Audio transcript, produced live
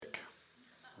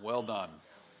Well done.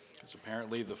 Because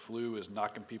apparently the flu is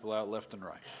knocking people out left and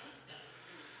right.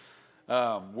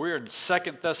 We're in 2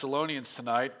 Thessalonians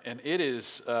tonight, and it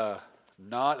is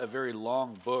not a very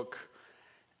long book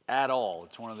at all.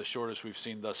 It's one of the shortest we've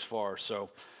seen thus far. So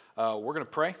we're going to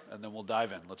pray, and then we'll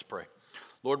dive in. Let's pray.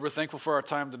 Lord, we're thankful for our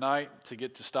time tonight to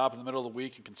get to stop in the middle of the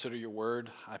week and consider your word.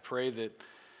 I pray that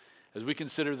as we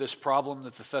consider this problem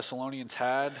that the Thessalonians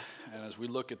had, and as we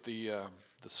look at the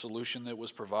solution that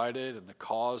was provided and the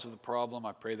cause of the problem,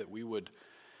 I pray that we would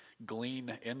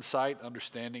glean insight,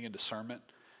 understanding, and discernment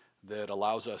that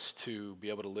allows us to be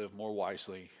able to live more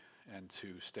wisely and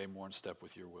to stay more in step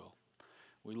with your will.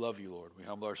 We love you, Lord. We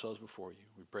humble ourselves before you.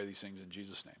 We pray these things in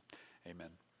Jesus' name. Amen.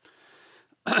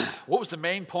 What was the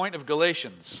main point of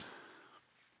Galatians?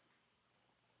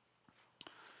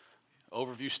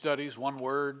 Overview studies, one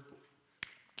word,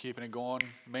 keeping it going.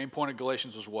 Main point of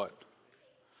Galatians was what?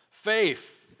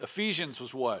 Faith. Ephesians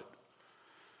was what?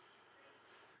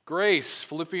 Grace.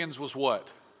 Philippians was what?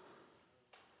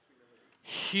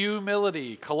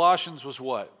 Humility. Colossians was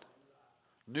what?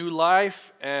 New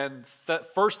life. And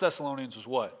 1 Thessalonians was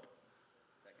what?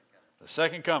 The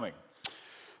second coming.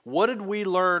 What did we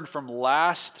learn from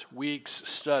last week's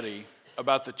study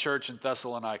about the church in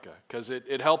Thessalonica? Because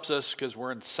it helps us because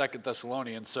we're in 2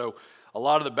 Thessalonians. So a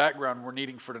lot of the background we're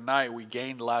needing for tonight we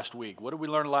gained last week. What did we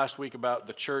learn last week about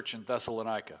the church in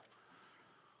Thessalonica?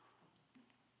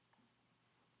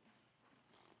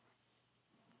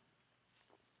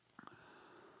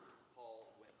 Paul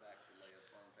went back to lay a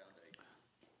firm foundation.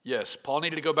 Yes, Paul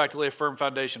needed to go back to lay a firm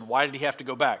foundation. Why did he have to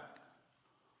go back?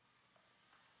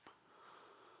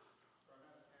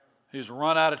 He was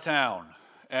run out of town.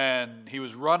 And he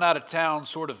was run out of town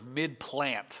sort of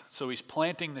mid-plant. So he's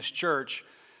planting this church.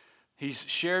 He's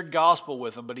shared gospel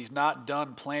with them, but he's not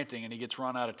done planting, and he gets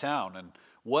run out of town. And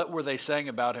what were they saying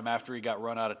about him after he got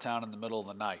run out of town in the middle of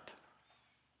the night?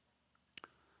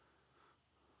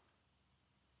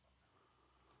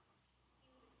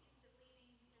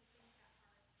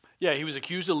 Yeah, he was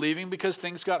accused of leaving because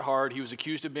things got hard. He was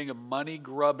accused of being a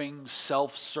money-grubbing,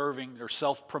 self-serving, or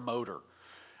self-promoter.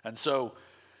 And so,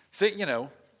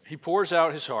 he pours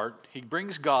out his heart. He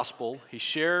brings gospel. He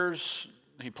shares.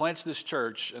 He plants this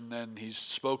church, and then he's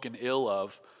spoken ill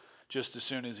of just as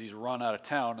soon as he's run out of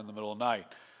town in the middle of the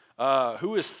night.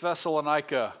 Who is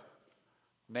Thessalonica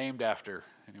named after?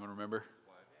 Anyone remember?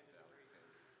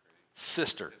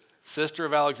 Sister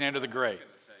of Alexander the Great.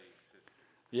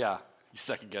 Yeah, you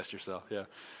second-guessed yourself. Yeah,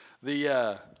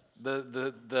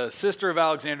 the sister of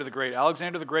Alexander the Great.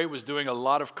 Alexander the Great was doing a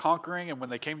lot of conquering, and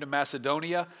when they came to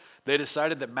Macedonia, they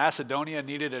decided that Macedonia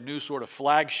needed a new sort of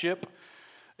flagship.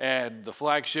 And the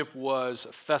flagship was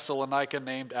Thessalonica,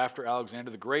 named after Alexander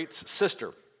the Great's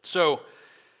sister. So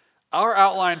our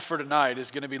outline for tonight is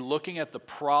going to be looking at the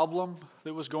problem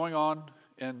that was going on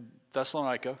in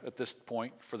Thessalonica at this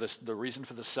point, the reason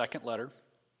for the second letter,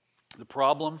 the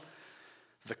problem,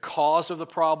 the cause of the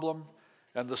problem,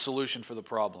 and the solution for the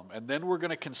problem. And then we're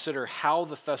going to consider how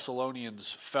the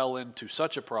Thessalonians fell into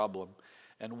such a problem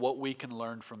and what we can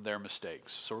learn from their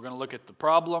mistakes. So we're going to look at the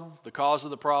problem, the cause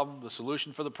of the problem, the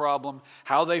solution for the problem,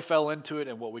 how they fell into it,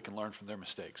 and what we can learn from their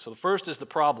mistakes. So the first is the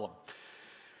problem.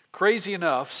 Crazy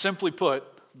enough, simply put,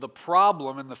 the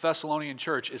problem in the Thessalonian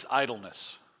church is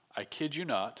idleness. I kid you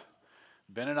not.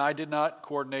 Ben and I did not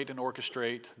coordinate and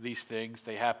orchestrate these things.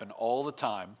 They happen all the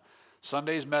time.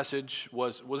 Sunday's message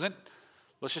wasn't.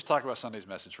 Let's just talk about Sunday's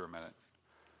message for a minute.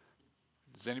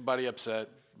 Is anybody upset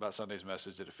about Sunday's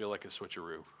message? Did it feel like a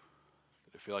switcheroo?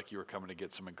 Did it feel like you were coming to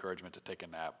get some encouragement to take a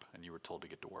nap and you were told to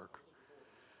get to work?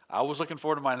 I was looking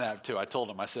forward to my nap too. I told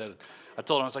him, I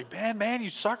was like, man, you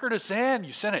suckered us in.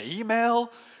 You sent an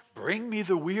email, bring me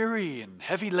the weary and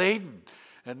heavy laden.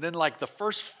 And then like the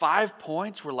first 5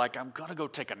 points were like, I'm going to go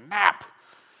take a nap.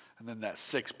 And then that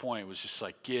 6th point was just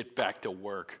like, get back to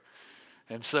work.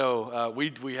 And so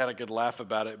we had a good laugh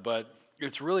about it, but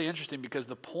it's really interesting because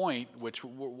the point, which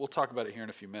we'll talk about it here in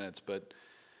a few minutes, but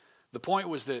the point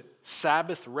was that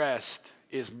Sabbath rest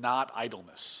is not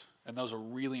idleness. And that was a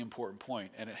really important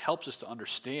point. And it helps us to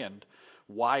understand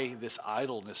why this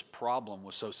idleness problem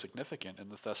was so significant in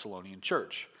the Thessalonian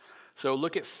church. So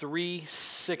look at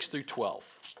 3:6 through 12.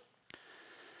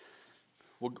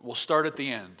 We'll start at the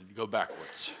end and go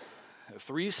backwards.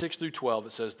 3:6 through 12,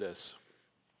 it says this.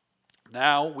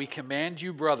 Now we command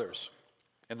you, brothers,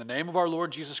 in the name of our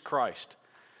Lord Jesus Christ,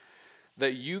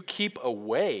 that you keep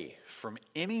away from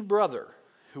any brother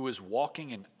who is walking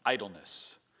in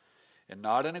idleness and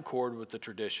not in accord with the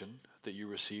tradition that you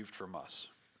received from us.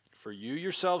 For you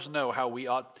yourselves know how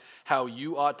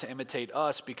you ought to imitate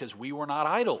us, because we were not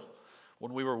idle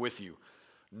when we were with you,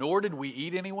 Nor did we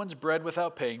eat anyone's bread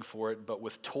without paying for it, but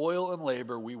with toil and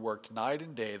labor we worked night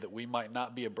and day that we might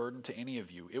not be a burden to any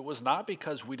of you. It was not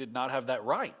because we did not have that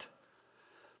right,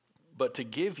 but to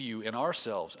give you in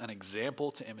ourselves an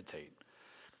example to imitate.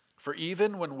 For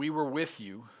even when we were with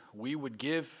you, we would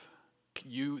give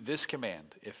you this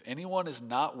command: if anyone is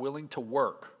not willing to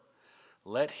work,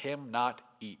 let him not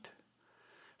eat.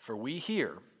 For we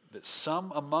hear that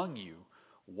some among you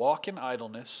walk in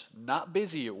idleness, not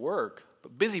busy at work,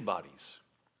 but busybodies.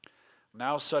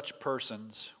 Now such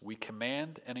persons we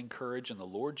command and encourage in the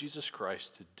Lord Jesus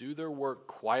Christ to do their work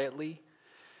quietly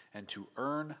and to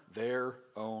earn their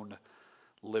own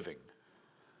living.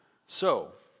 So,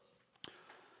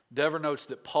 Dever notes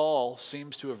that Paul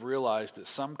seems to have realized that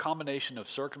some combination of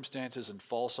circumstances and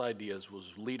false ideas was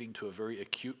leading to a very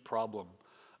acute problem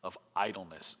of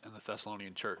idleness in the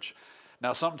Thessalonian church.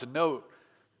 Now, something to note,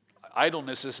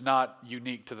 idleness is not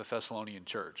unique to the Thessalonian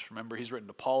church. Remember, he's written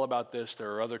to Paul about this.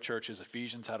 There are other churches.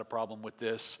 Ephesians had a problem with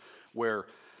this, where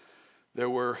there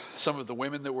were some of the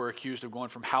women that were accused of going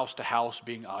from house to house,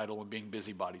 being idle and being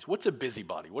busybodies. What's a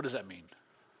busybody? What does that mean?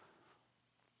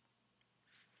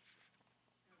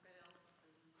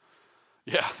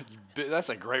 Yeah, that's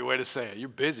a great way to say it. You're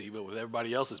busy, but with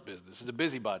everybody else's business. It's a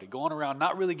busybody, going around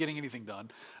not really getting anything done,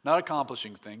 not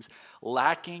accomplishing things,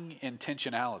 lacking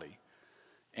intentionality,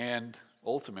 and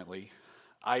ultimately,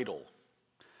 idle.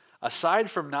 Aside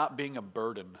from not being a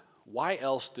burden, why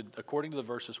else did, according to the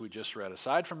verses we just read,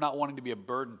 aside from not wanting to be a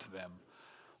burden to them,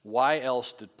 why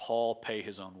else did Paul pay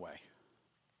his own way?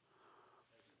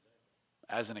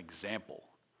 As an example.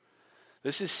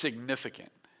 This is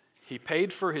significant. He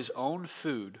paid for his own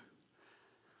food,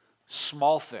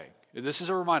 small thing. This is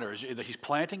a reminder that he's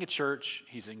planting a church,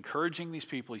 he's encouraging these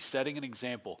people, he's setting an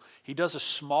example. He does a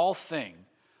small thing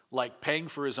like paying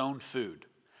for his own food.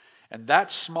 And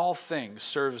that small thing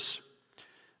serves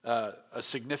a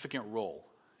significant role.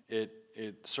 It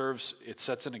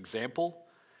sets an example,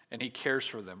 and he cares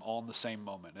for them all in the same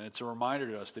moment. And it's a reminder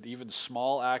to us that even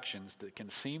small actions that can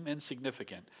seem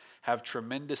insignificant have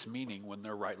tremendous meaning when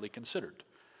they're rightly considered.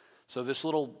 So this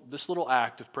little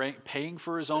act of paying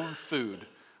for his own food,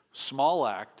 small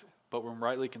act, but when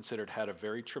rightly considered, had a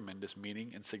very tremendous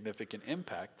meaning and significant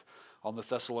impact on the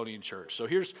Thessalonian church. So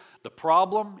here's the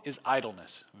problem: is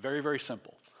idleness. Very, very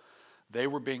simple. They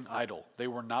were being idle. They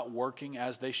were not working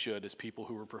as they should as people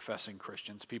who were professing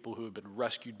Christians, people who had been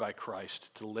rescued by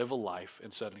Christ to live a life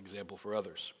and set an example for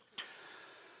others.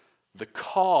 The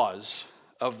cause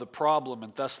of the problem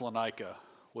in Thessalonica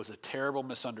was a terrible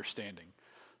misunderstanding.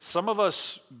 Some of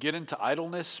us get into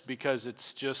idleness because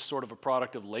it's just sort of a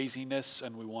product of laziness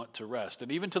and we want to rest.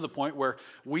 And even to the point where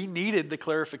we needed the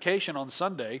clarification on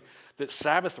Sunday that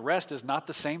Sabbath rest is not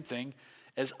the same thing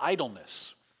as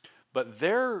idleness. But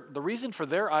the reason for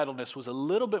their idleness was a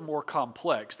little bit more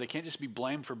complex. They can't just be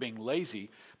blamed for being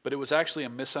lazy, but it was actually a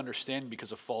misunderstanding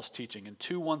because of false teaching. In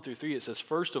 2:1-3, it says,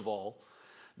 first of all,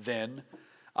 then,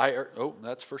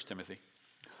 that's 1 Timothy.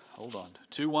 Hold on.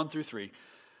 2:1-3.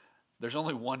 There's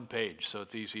only one page, so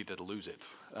it's easy to lose it.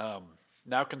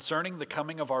 Now concerning the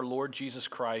coming of our Lord Jesus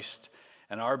Christ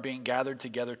and our being gathered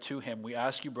together to him, we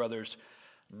ask you, brothers,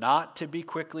 not to be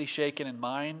quickly shaken in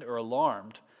mind or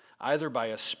alarmed, either by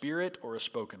a spirit or a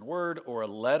spoken word or a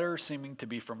letter seeming to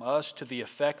be from us to the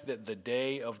effect that the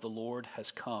day of the Lord has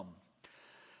come.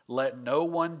 Let no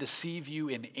one deceive you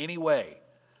in any way,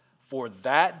 for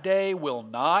that day will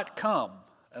not come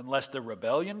unless the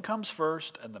rebellion comes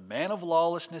first and the man of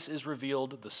lawlessness is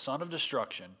revealed, the son of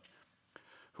destruction,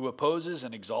 who opposes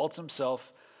and exalts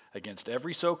himself against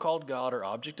every so-called God or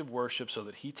object of worship, so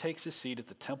that he takes his seat at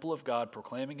the temple of God,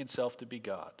 proclaiming himself to be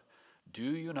God. Do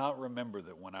you not remember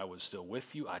that when I was still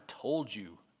with you, I told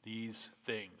you these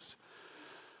things?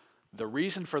 The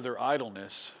reason for their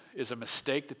idleness is a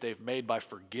mistake that they've made by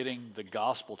forgetting the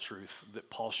gospel truth that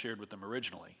Paul shared with them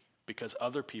originally, because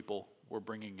other people were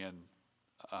bringing in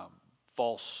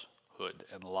falsehood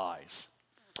and lies.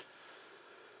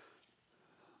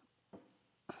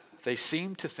 They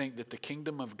seemed to think that the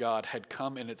kingdom of God had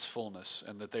come in its fullness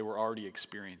and that they were already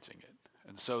experiencing it.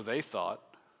 And so they thought,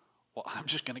 well, I'm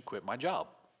just going to quit my job.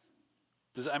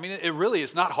 It really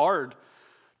is not hard.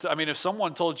 If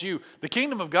someone told you, the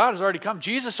kingdom of God has already come,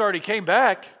 Jesus already came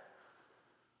back,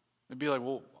 they'd be like,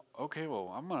 well, okay,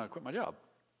 I'm going to quit my job.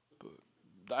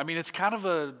 It's kind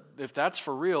of if that's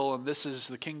for real and this is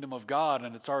the kingdom of God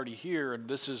and it's already here and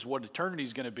this is what eternity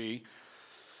is going to be,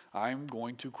 I'm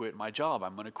going to quit my job.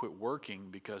 I'm going to quit working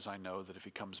because I know that if he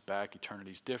comes back,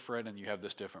 eternity's different and you have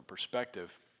this different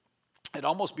perspective. It'd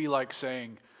almost be like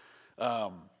saying, I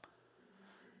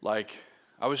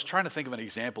was trying to think of an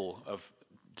example of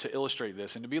to illustrate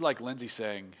this, and to be like Lindsay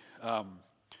saying,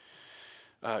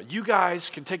 you guys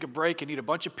can take a break and eat a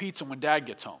bunch of pizza when Dad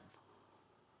gets home.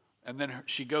 And then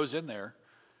she goes in there,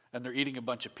 and they're eating a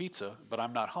bunch of pizza, but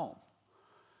I'm not home.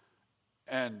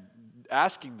 And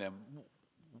asking them,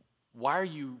 why are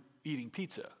you eating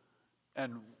pizza?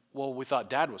 And, well, we thought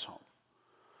Dad was home.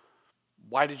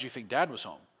 Why did you think Dad was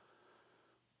home?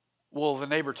 Well, the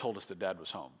neighbor told us that Dad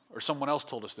was home, or someone else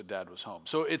told us that Dad was home.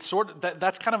 So it's sort of,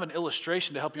 that's kind of an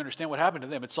illustration to help you understand what happened to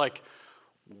them. It's like,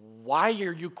 why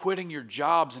are you quitting your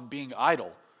jobs and being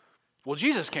idle? Well,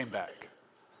 Jesus came back.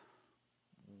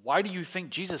 Why do you think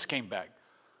Jesus came back?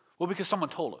 Well, because someone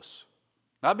told us.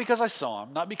 Not because I saw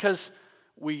him, not because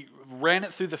we ran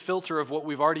it through the filter of what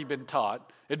we've already been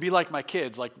taught. It'd be like my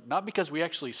kids, like not because we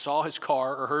actually saw his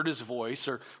car or heard his voice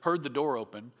or heard the door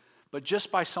open, but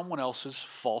just by someone else's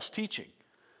false teaching.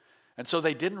 And so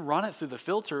they didn't run it through the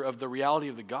filter of the reality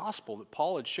of the gospel that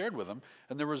Paul had shared with them.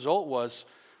 And the result was,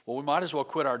 well, we might as well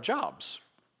quit our jobs.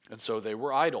 And so they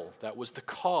were idle. That was the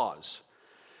cause.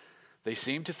 They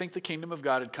seemed to think the kingdom of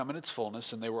God had come in its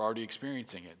fullness and they were already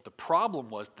experiencing it. The problem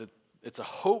was that it's a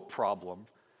hope problem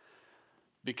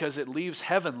because it leaves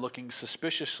heaven looking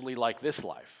suspiciously like this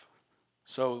life.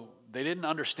 So they didn't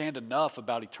understand enough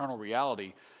about eternal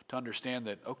reality to understand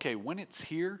that, okay, when it's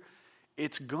here,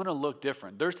 it's going to look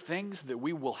different. There's things that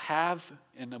we will have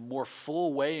in a more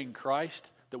full way in Christ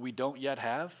that we don't yet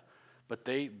have, but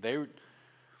they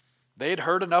had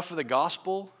heard enough of the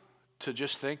gospel to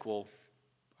just think, well,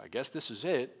 I guess this is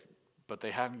it, but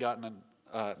they hadn't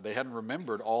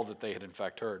remembered all that they had in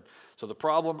fact heard. So the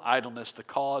problem, idleness; the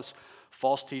cause,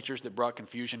 false teachers that brought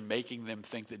confusion, making them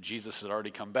think that Jesus had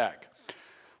already come back.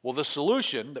 Well, the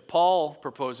solution that Paul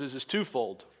proposes is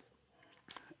twofold,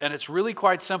 and it's really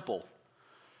quite simple.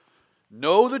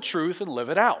 Know the truth and live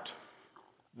it out.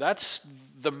 That's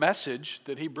the message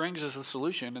that he brings as the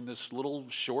solution in this little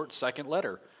short second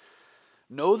letter.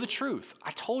 Know the truth.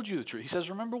 I told you the truth. He says,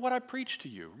 remember what I preached to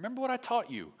you. Remember what I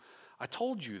taught you. I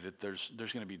told you that there's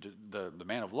going to be the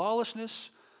man of lawlessness.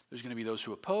 There's going to be those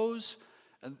who oppose.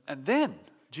 And then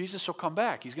Jesus will come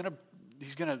back. He's going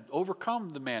to overcome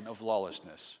the man of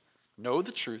lawlessness. Know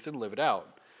the truth and live it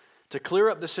out. To clear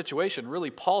up this situation, really,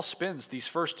 Paul spends these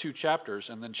first two chapters,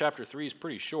 and then chapter 3 is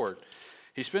pretty short.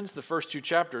 He spends the first two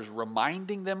chapters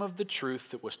reminding them of the truth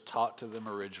that was taught to them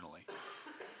originally.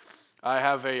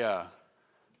 I've got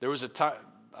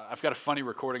a funny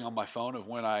recording on my phone of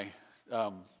when I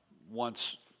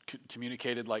once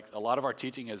communicated, like, a lot of our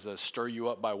teaching is a stir you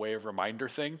up by way of reminder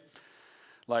thing.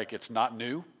 Like, it's not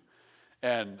new.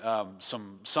 And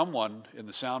someone in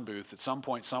the sound booth at some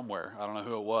point somewhere, I don't know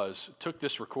who it was, took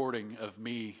this recording of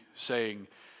me saying,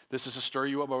 this is a stir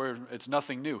you up by way of, it's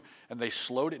nothing new. And they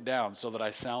slowed it down so that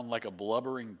I sound like a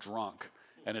blubbering drunk.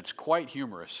 And it's quite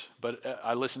humorous. But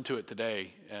I listened to it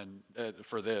today and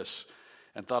for this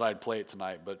and thought I'd play it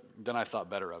tonight. But then I thought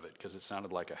better of it because it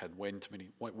sounded like I had way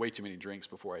too many drinks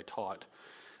before I taught.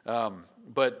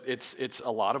 But it's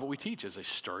a lot of what we teach is they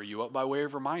stir you up by way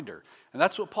of reminder. And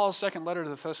that's what Paul's second letter to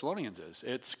the Thessalonians is.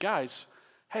 It's, guys,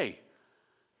 hey,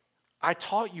 I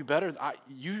taught you better.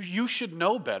 You should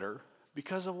know better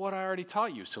because of what I already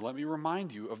taught you. So let me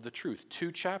remind you of the truth.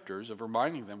 2 chapters of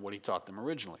reminding them what he taught them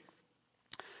originally.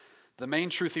 The main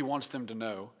truth he wants them to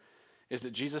know is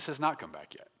that Jesus has not come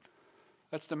back yet.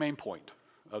 That's the main point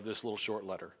of this little short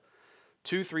letter.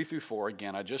 2, 3 through 4,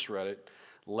 again, I just read it.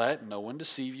 Let no one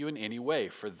deceive you in any way,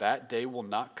 for that day will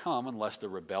not come unless the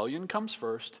rebellion comes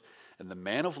first, and the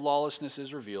man of lawlessness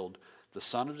is revealed, the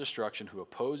son of destruction who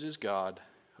opposes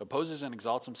and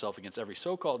exalts himself against every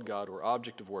so-called God or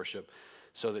object of worship,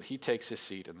 so that he takes his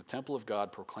seat in the temple of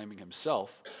God, proclaiming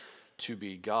himself to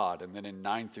be God. And then in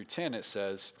 9 through 10 it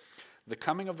says, the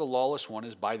coming of the lawless one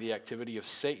is by the activity of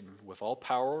Satan, with all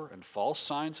power and false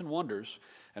signs and wonders,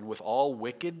 and with all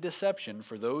wicked deception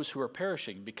for those who are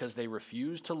perishing, because they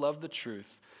refuse to love the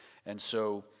truth and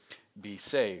so be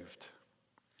saved.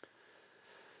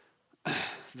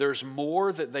 There's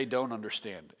more that they don't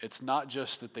understand. It's not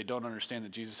just that they don't understand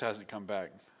that Jesus hasn't come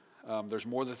back. There's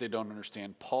more that they don't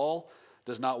understand. Paul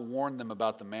does not warn them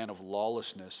about the man of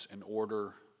lawlessness in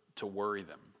order to worry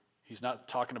them. He's not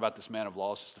talking about this man of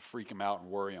lawlessness to freak him out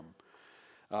and worry him,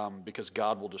 because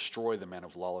God will destroy the man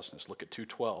of lawlessness. Look at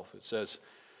 2:12. It says,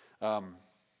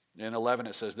 in 11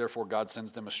 it says, therefore God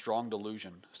sends them a strong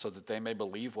delusion, so that they may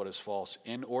believe what is false,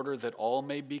 in order that all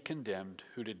may be condemned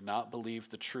who did not believe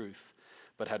the truth,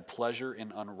 but had pleasure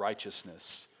in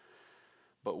unrighteousness.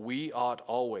 But we ought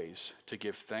always to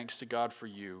give thanks to God for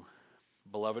you,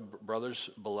 beloved brothers,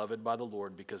 beloved by the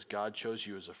Lord, because God chose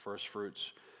you as the first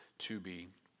fruits to be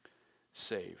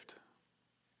saved.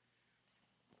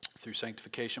 through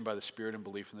sanctification by the Spirit and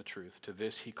belief in the truth. To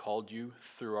this he called you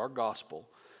through our gospel,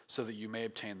 so that you may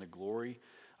obtain the glory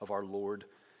of our Lord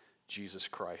Jesus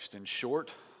Christ. In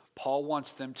short, Paul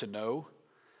wants them to know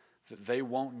that they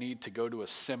won't need to go to a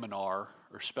seminar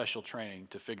or special training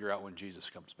to figure out when Jesus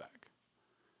comes back.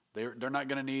 They're not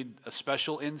going to need a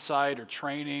special insight or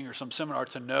training or some seminar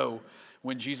to know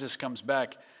when Jesus comes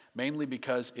back, mainly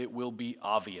because it will be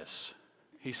obvious.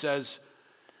 He says,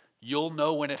 you'll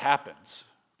know when it happens.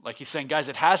 Like he's saying, guys,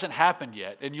 it hasn't happened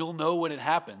yet, and you'll know when it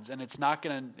happens, and it's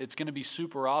going to be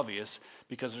super obvious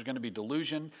because there's going to be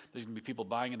delusion, there's going to be people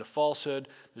buying into falsehood,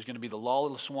 there's going to be the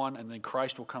lawless one, and then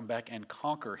Christ will come back and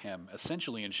conquer him.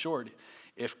 Essentially, in short,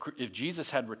 if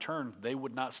Jesus had returned, they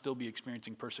would not still be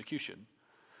experiencing persecution.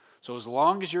 So as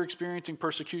long as you're experiencing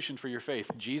persecution for your faith,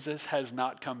 Jesus has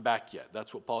not come back yet.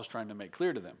 That's what Paul's trying to make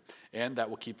clear to them, and that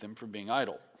will keep them from being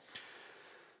idle.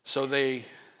 So they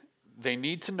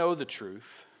need to know the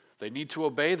truth. They need to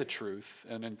obey the truth.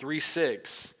 And in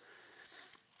 3:6,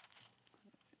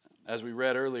 as we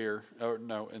read earlier,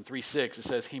 in 3:6, it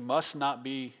says, he must not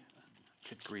be,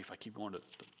 good grief, I keep going to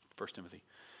 1 Timothy.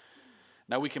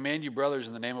 Now we command you, brothers,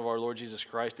 in the name of our Lord Jesus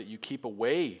Christ, that you keep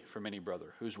away from any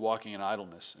brother who's walking in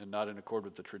idleness and not in accord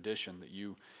with the tradition that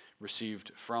you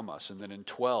received from us. And then in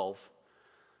 12,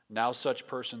 now such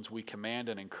persons we command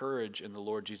and encourage in the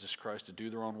Lord Jesus Christ to do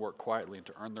their own work quietly and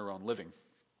to earn their own living.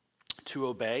 To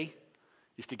obey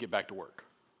is to get back to work.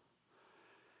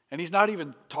 And he's not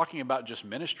even talking about just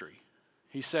ministry.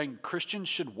 He's saying Christians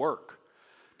should work.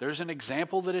 There's an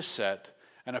example that is set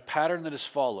and a pattern that is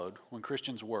followed when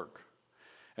Christians work.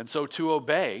 And so to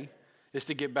obey is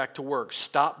to get back to work.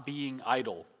 Stop being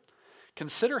idle.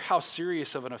 Consider how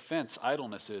serious of an offense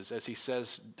idleness is, as he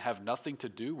says, have nothing to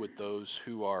do with those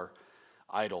who are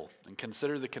idle. And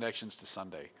consider the connections to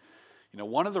Sunday. You know,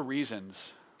 one of the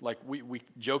reasons, like we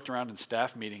joked around in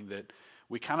staff meeting that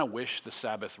we kind of wish the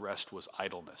Sabbath rest was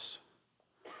idleness.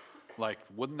 Like,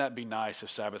 wouldn't that be nice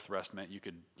if Sabbath rest meant you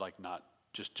could not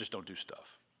just don't do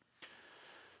stuff?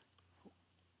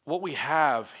 What we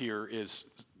have here is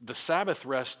the Sabbath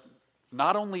rest.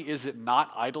 Not only is it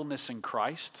not idleness in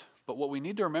Christ, but what we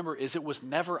need to remember is it was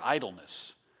never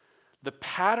idleness. The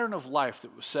pattern of life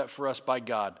that was set for us by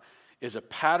God is a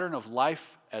pattern of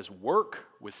life as work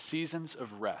with seasons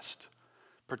of rest,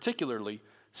 particularly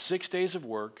 6 days of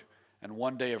work and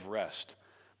 1 day of rest.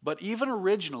 But even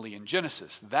originally in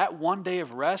Genesis, that 1 day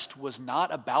of rest was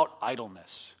not about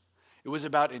idleness. It was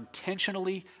about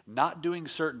intentionally not doing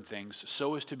certain things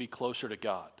so as to be closer to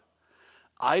God.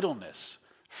 Idleness,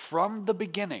 from the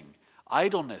beginning,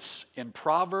 idleness in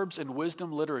Proverbs and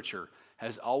wisdom literature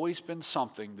has always been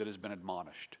something that has been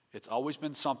admonished. It's always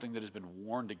been something that has been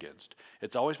warned against.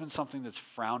 It's always been something that's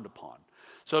frowned upon.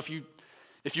 So if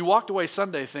you walked away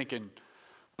Sunday thinking,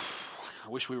 I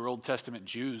wish we were Old Testament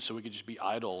Jews so we could just be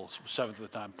idle 7th of the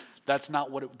time, that's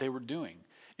not what they were doing.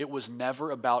 It was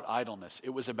never about idleness. It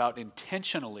was about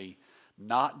intentionally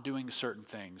not doing certain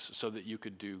things so that you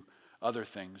could do other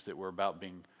things that were about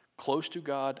being close to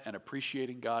God and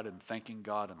appreciating God and thanking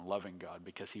God and loving God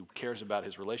because he cares about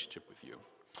his relationship with you.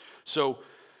 So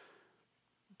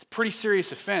it's a pretty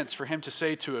serious offense for him to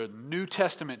say to a New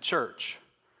Testament church,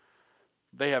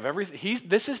 they have everything.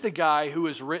 This is the guy who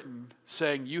is written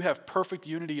saying you have perfect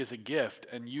unity as a gift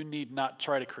and you need not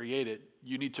try to create it.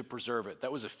 You need to preserve it.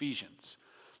 That was Ephesians.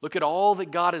 Look at all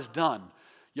that God has done.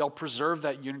 Y'all preserve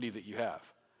that unity that you have.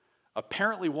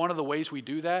 Apparently, one of the ways we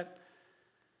do that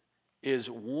is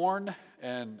warn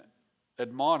and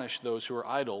admonish those who are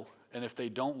idle, and if they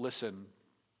don't listen,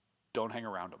 don't hang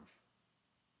around them.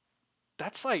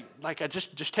 That's like I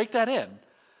just take that in.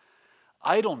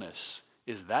 Idleness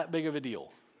is that big of a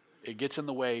deal. It gets in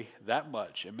the way that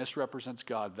much. It misrepresents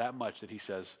God that much that he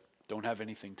says, don't have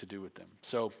anything to do with them.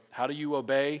 So how do you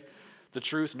obey the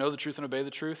truth, know the truth, and obey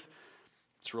the truth?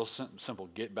 It's real simple.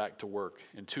 Get back to work.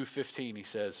 In 2:15, he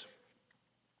says,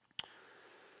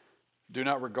 do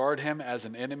not regard him as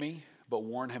an enemy, but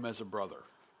warn him as a brother.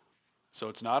 So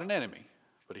it's not an enemy,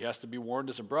 but he has to be warned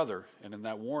as a brother. And in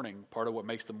that warning, part of what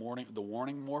makes the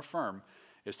warning more firm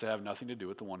is to have nothing to do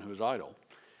with the one who is idle.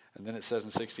 And then it says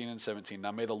in 16 and 17,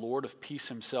 now may the Lord of peace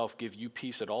himself give you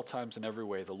peace at all times and every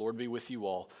way. The Lord be with you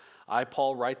all. I,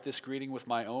 Paul, write this greeting with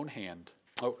my own hand.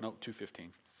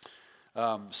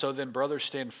 2:15. So then, brothers,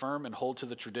 stand firm and hold to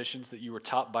the traditions that you were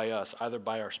taught by us, either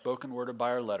by our spoken word or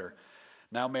by our letter.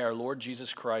 Now may our Lord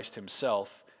Jesus Christ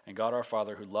himself and God our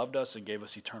Father, who loved us and gave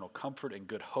us eternal comfort and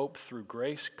good hope through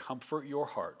grace, comfort your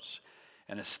hearts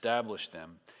and establish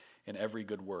them in every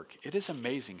good work. It is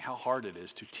amazing how hard it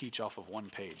is to teach off of one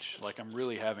page. Like, I'm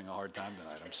really having a hard time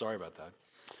tonight. I'm sorry about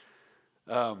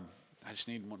that. I just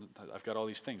need one. I've got all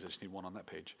these things. I just need one on that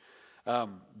page.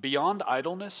 Beyond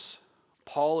idleness,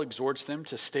 Paul exhorts them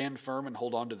to stand firm and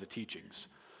hold on to the teachings.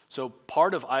 So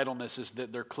part of idleness is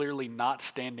that they're clearly not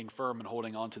standing firm and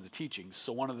holding on to the teachings.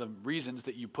 So one of the reasons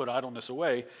that you put idleness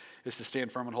away is to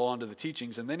stand firm and hold on to the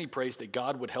teachings. And then he prays that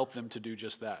God would help them to do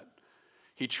just that.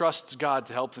 He trusts God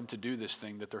to help them to do this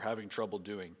thing that they're having trouble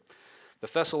doing. The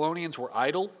Thessalonians were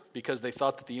idle because they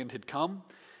thought that the end had come.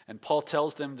 And Paul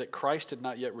tells them that Christ had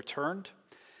not yet returned.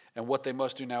 And what they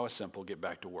must do now is simple: get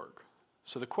back to work.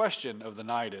 So the question of the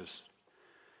night is,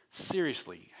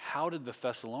 seriously, how did the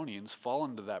Thessalonians fall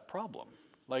into that problem?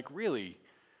 Like, really,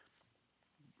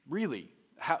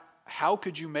 how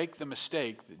could you make the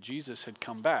mistake that Jesus had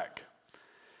come back?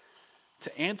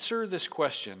 To answer this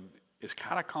question is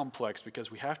kind of complex because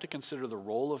we have to consider the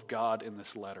role of God in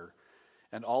this letter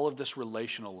and all of this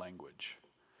relational language.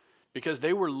 Because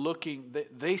they were looking,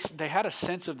 they had a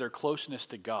sense of their closeness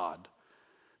to God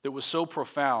that was so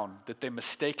profound that they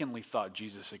mistakenly thought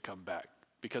Jesus had come back,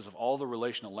 because of all the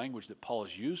relational language that Paul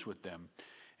has used with them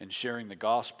in sharing the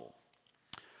gospel.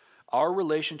 Our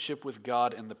relationship with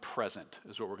God in the present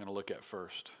is what we're going to look at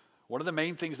first. One of the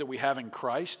main things that we have in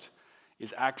Christ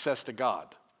is access to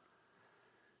God.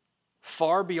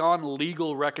 Far beyond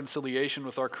legal reconciliation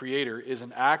with our Creator is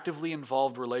an actively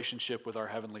involved relationship with our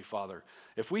Heavenly Father.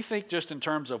 If we think just in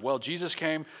terms of, well, Jesus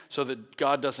came so that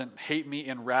God doesn't hate me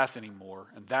in wrath anymore,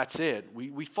 and that's it,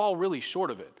 we fall really short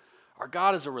of it. Our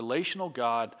God is a relational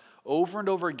God. Over and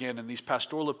over again in these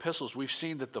pastoral epistles, we've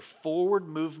seen that the forward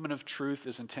movement of truth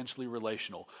is intentionally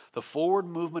relational. The forward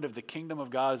movement of the kingdom of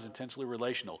God is intentionally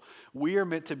relational. We are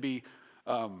meant to be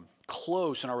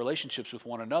close in our relationships with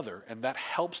one another, and that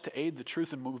helps to aid the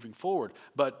truth in moving forward.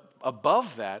 But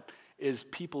above that is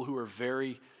people who are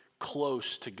very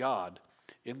close to God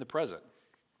in the present.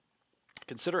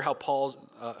 Consider how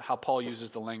Paul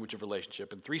uses the language of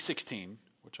relationship. In 3:16,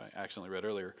 which I accidentally read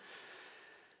earlier,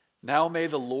 now may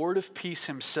the Lord of peace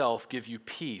himself give you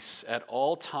peace at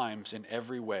all times in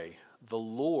every way. The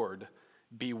Lord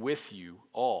be with you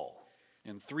all.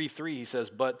 In 3:3 he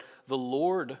says, but the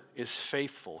Lord is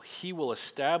faithful. He will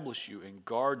establish you and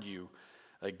guard you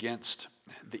against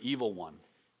the evil one.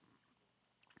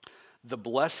 The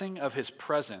blessing of his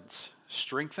presence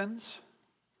strengthens.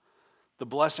 The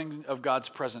blessing of God's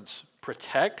presence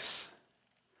protects.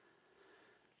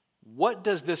 What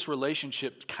does this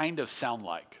relationship kind of sound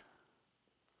like?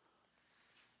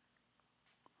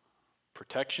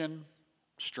 Protection,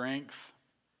 strength,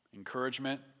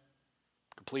 encouragement,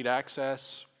 complete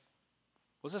access.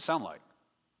 What does it sound like?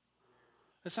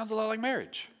 It sounds a lot like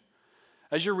marriage.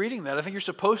 As you're reading that, I think you're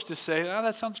supposed to say, oh,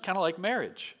 that sounds kind of like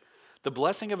marriage. The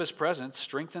blessing of his presence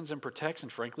strengthens and protects,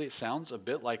 and frankly, it sounds a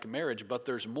bit like marriage, but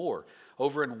there's more.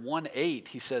 Over in 1:8,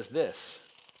 he says this.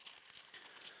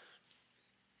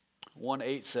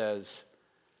 1:8 says,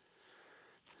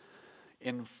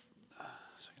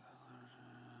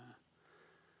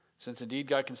 since indeed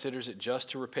God considers it just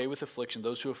to repay with affliction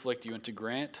those who afflict you, and to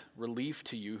grant relief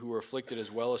to you who are afflicted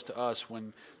as well as to us,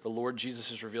 when the Lord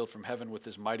Jesus is revealed from heaven with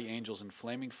his mighty angels in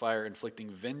flaming fire, inflicting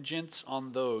vengeance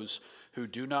on those who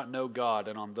do not know God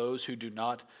and on those who do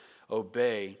not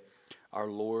obey our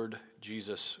Lord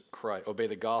Jesus Christ, obey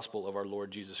the gospel of our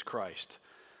Lord Jesus Christ.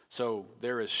 So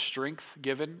there is strength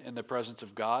given in the presence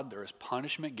of God. There is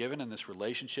punishment given in this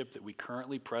relationship that we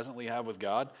presently have with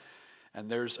God. And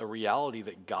there's a reality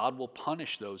that God will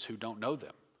punish those who don't know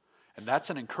them. And that's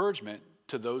an encouragement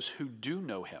to those who do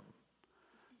know him.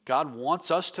 God wants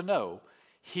us to know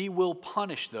he will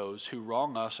punish those who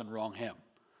wrong us and wrong him.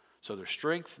 So there's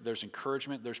strength, there's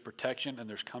encouragement, there's protection, and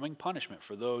there's coming punishment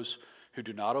for those who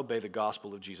do not obey the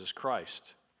gospel of Jesus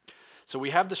Christ. So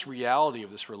we have this reality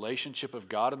of this relationship of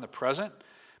God in the present,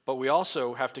 but we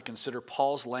also have to consider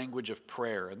Paul's language of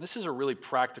prayer. And this is a really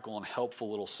practical and helpful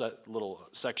little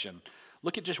section.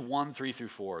 Look at just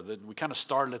 1:3-4. We kind of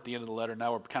started at the end of the letter.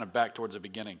 Now we're kind of back towards the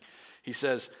beginning. He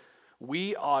says,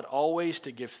 we ought always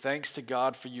to give thanks to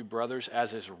God for you, brothers,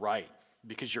 as is right,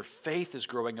 because your faith is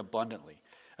growing abundantly,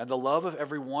 and the love of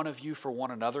every one of you for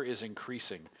one another is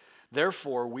increasing.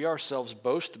 Therefore, we ourselves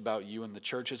boast about you in the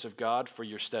churches of God for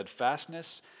your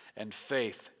steadfastness and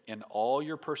faith in all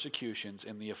your persecutions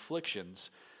and the afflictions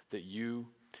that you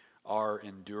are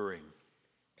enduring.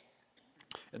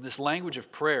 In this language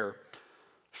of prayer,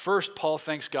 first, Paul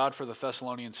thanks God for the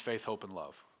Thessalonians' faith, hope, and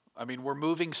love. I mean, we're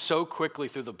moving so quickly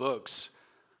through the books.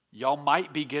 Y'all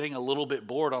might be getting a little bit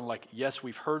bored on yes,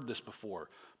 we've heard this before.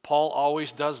 Paul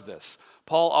always does this.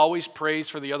 Paul always prays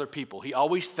for the other people. He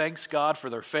always thanks God for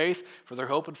their faith, for their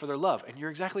hope, and for their love. And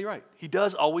you're exactly right. He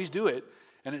does always do it,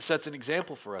 and it sets an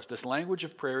example for us. This language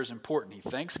of prayer is important. He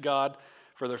thanks God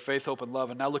for their faith, hope, and love.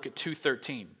 And now look at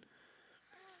 2:13.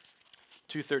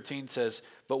 2:13 says,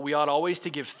 "But we ought always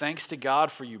to give thanks to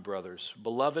God for you, brothers,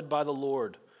 beloved by the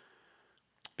Lord,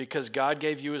 because God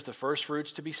gave you as the first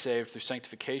fruits to be saved through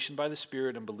sanctification by the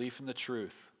Spirit and belief in the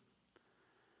truth.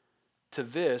 To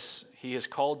this he has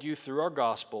called you through our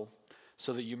gospel,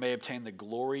 so that you may obtain the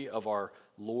glory of our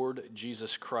Lord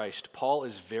Jesus Christ." Paul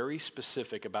is very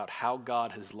specific about how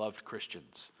God has loved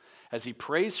Christians. As he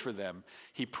prays for them,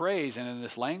 he prays, and in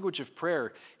this language of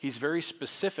prayer, he's very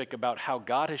specific about how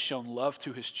God has shown love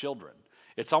to his children.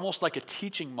 It's almost like a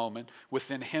teaching moment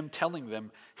within him telling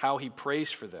them how he prays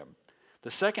for them.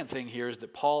 The second thing here is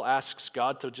that Paul asks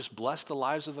God to just bless the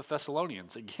lives of the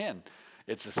Thessalonians. Again,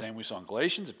 it's the same we saw in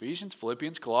Galatians, Ephesians,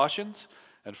 Philippians, Colossians,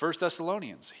 and 1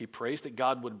 Thessalonians. He prays that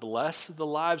God would bless the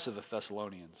lives of the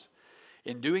Thessalonians.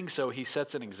 In doing so, he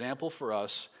sets an example for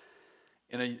us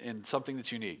in something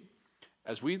that's unique.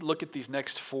 As we look at these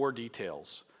next four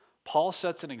details, Paul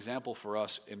sets an example for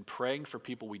us in praying for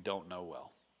people we don't know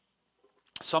well.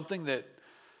 Something that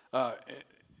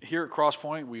here at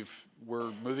Crosspoint,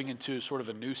 we're moving into sort of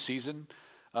a new season.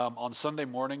 On Sunday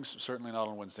mornings, certainly not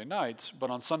on Wednesday nights, but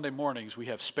on Sunday mornings we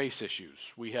have space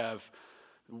issues. We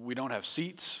don't have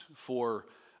seats for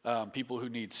people who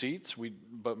need seats.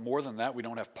 But more than that, we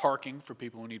don't have parking for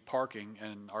people who need parking,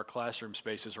 and our classroom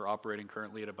spaces are operating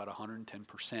currently at about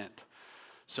 110%.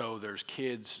 So there's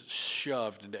kids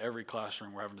shoved into every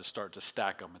classroom. We're having to start to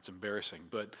stack them. It's embarrassing,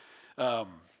 but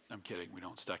I'm kidding. We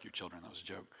don't stack your children. That was a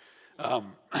joke.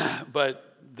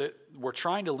 But we're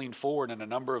trying to lean forward in a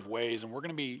number of ways, and we're going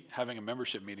to be having a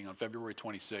membership meeting on February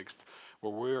 26th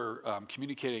where we're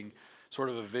communicating sort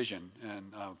of a vision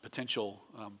and potential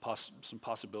some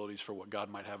possibilities for what God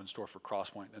might have in store for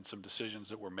Crosspoint and some decisions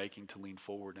that we're making to lean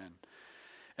forward in.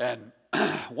 And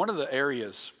one of the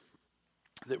areas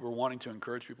that we're wanting to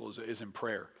encourage people is in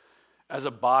prayer. As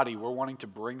a body, we're wanting to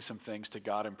bring some things to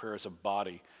God in prayer as a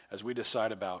body as we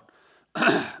decide about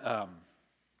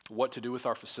what to do with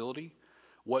our facility,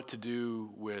 what to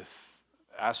do with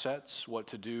assets, what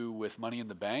to do with money in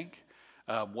the bank,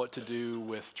 what to do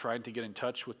with trying to get in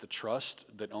touch with the trust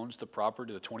that owns the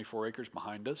property, the 24 acres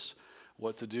behind us,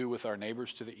 what to do with our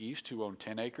neighbors to the east who own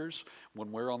 10 acres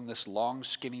when we're on this long,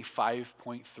 skinny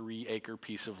 5.3 acre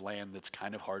piece of land that's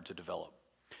kind of hard to develop.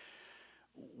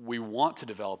 We want to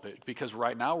develop it because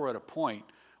right now we're at a point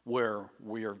where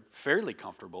we are fairly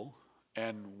comfortable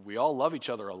and we all love each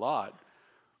other a lot,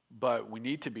 but we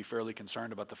need to be fairly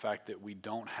concerned about the fact that we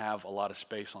don't have a lot of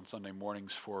space on Sunday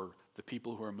mornings for the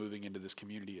people who are moving into this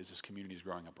community as this community is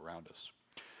growing up around us.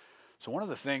 So one of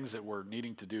the things that we're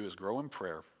needing to do is grow in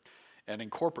prayer and in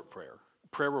corporate prayer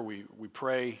where we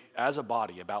pray as a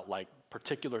body about like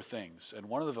particular things. And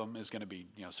one of them is going to be,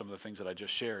 some of the things that I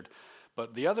just shared.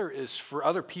 But the other is for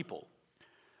other people.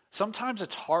 Sometimes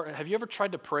it's hard. Have you ever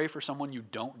tried to pray for someone you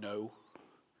don't know?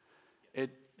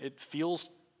 It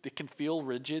can feel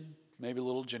rigid, maybe a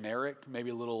little generic, maybe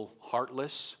a little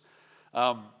heartless.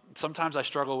 Sometimes I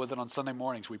struggle with it on Sunday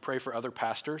mornings. We pray for other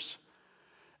pastors.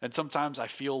 And sometimes I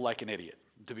feel like an idiot,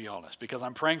 to be honest, because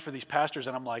I'm praying for these pastors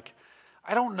and I'm like,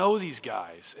 I don't know these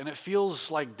guys, and it feels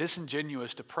like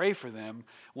disingenuous to pray for them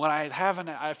when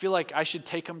I feel like I should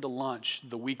take them to lunch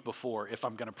the week before if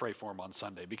I'm going to pray for them on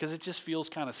Sunday, because it just feels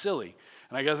kind of silly.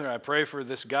 And I guess I pray for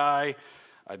this guy.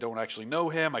 I don't actually know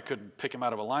him. I couldn't pick him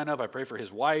out of a lineup. I pray for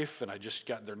his wife, and I just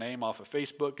got their name off of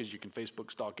Facebook because you can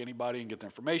Facebook stalk anybody and get their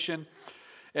information.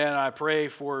 And I pray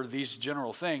for these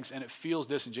general things, and it feels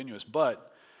disingenuous, but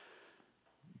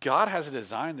God has a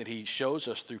design that he shows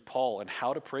us through Paul and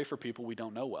how to pray for people we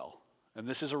don't know well. And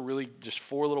this is just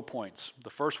 4 little points.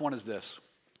 The first one is this: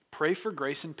 pray for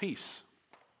grace and peace.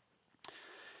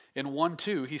 In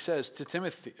 1:2, he says to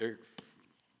Timothy,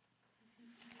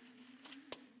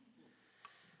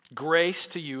 grace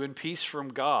to you and peace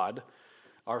from God,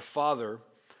 our Father,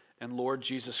 and Lord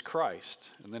Jesus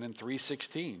Christ. And then in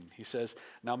 3:16, he says,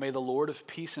 now may the Lord of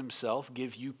peace himself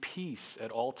give you peace at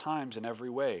all times in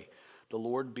every way. The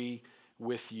Lord be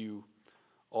with you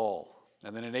all.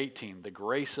 And then in 18, the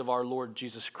grace of our Lord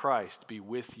Jesus Christ be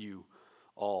with you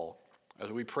all. As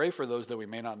we pray for those that we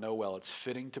may not know well, it's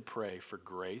fitting to pray for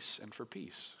grace and for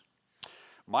peace.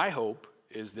 My hope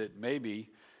is that maybe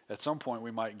at some point we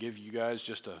might give you guys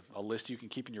just a list you can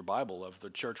keep in your Bible of the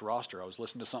church roster. I was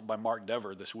listening to something by Mark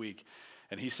Dever this week,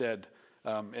 and he said,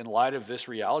 in light of this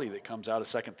reality that comes out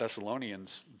of 2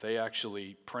 Thessalonians, they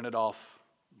actually printed off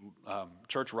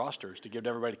church rosters to give to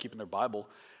everybody to keep in their Bible,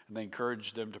 and they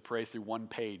encourage them to pray through 1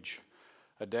 page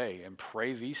a day and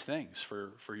pray these things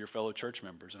for your fellow church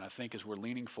members. And I think as we're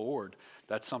leaning forward,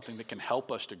 that's something that can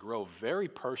help us to grow very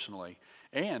personally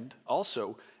and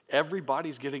also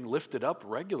everybody's getting lifted up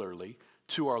regularly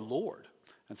to our Lord.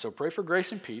 And so pray for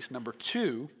grace and peace. Number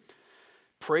 2,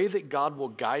 pray that God will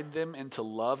guide them into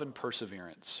love and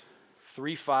perseverance.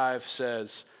 3:5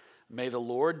 says, may the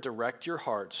Lord direct your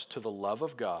hearts to the love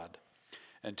of God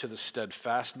and to the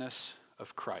steadfastness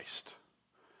of Christ.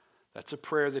 That's a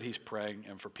prayer that he's praying,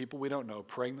 and for people we don't know,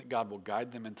 praying that God will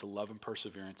guide them into love and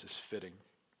perseverance is fitting.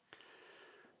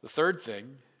 The third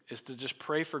thing is to just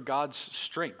pray for God's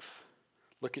strength.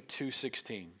 Look at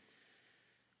 2:16.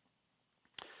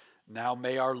 Now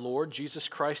may our Lord Jesus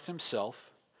Christ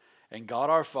himself and God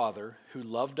our Father, who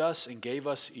loved us and gave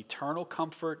us eternal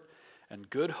comfort and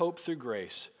good hope through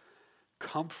grace,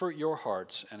 comfort your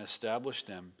hearts and establish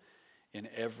them in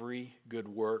every good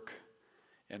work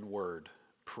and word.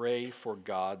 Pray for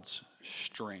God's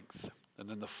strength. And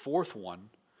then the fourth one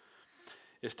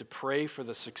is to pray for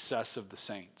the success of the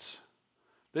saints.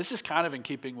 This is kind of in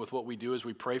keeping with what we do as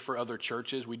we pray for other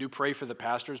churches. We do pray for the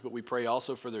pastors, but we pray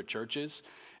also for their churches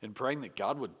and praying that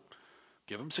God would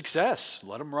give them success.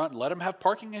 Let them have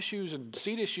parking issues and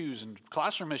seat issues and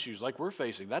classroom issues like we're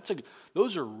facing.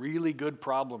 Those are really good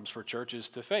problems for churches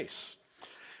to face.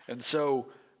 And so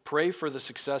pray for the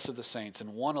success of the saints.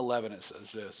 In 1:11 it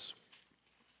says this.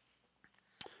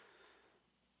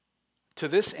 To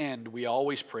this end we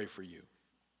always pray for you,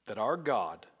 that our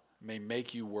God may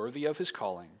make you worthy of his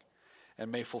calling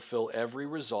and may fulfill every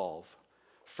resolve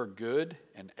for good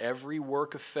and every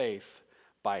work of faith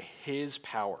by his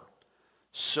power,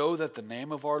 so that the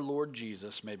name of our Lord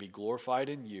Jesus may be glorified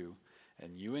in you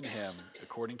and you in him,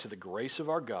 according to the grace of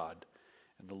our God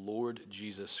and the Lord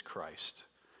Jesus Christ.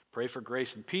 Pray for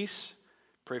grace and peace.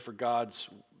 Pray for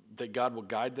that God will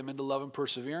guide them into love and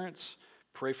perseverance.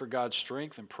 Pray for God's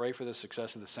strength and pray for the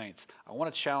success of the saints. I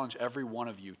want to challenge every one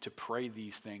of you to pray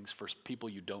these things for people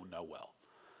you don't know well.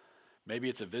 Maybe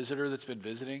it's a visitor that's been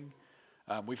visiting.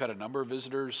 We've had a number of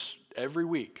visitors every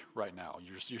week right now.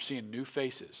 You're seeing new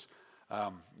faces.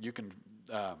 You can,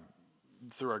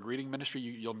 through our greeting ministry,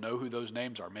 you'll know who those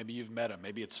names are. Maybe you've met them.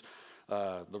 Maybe it's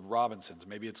the Robinsons.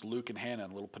 Maybe it's Luke and Hannah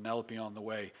and little Penelope on the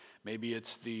way. Maybe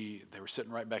it's they were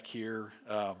sitting right back here,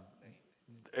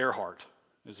 Earhart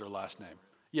is their last name.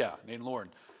 Yeah, Nate and Lauren.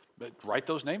 But write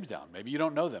those names down. Maybe you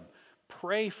don't know them.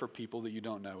 Pray for people that you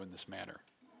don't know in this manner.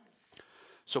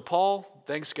 So Paul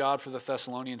thanks God for the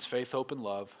Thessalonians' faith, hope, and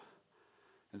love.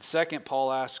 And second,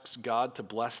 Paul asks God to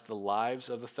bless the lives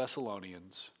of the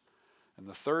Thessalonians. And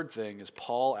the third thing is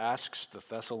Paul asks the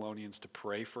Thessalonians to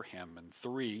pray for him. And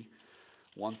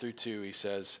 1-2, he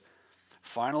says,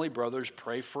 finally, brothers,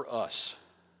 pray for us,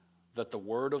 that the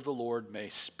word of the Lord may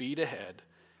speed ahead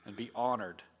and be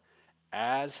honored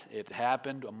as it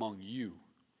happened among you,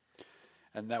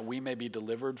 and that we may be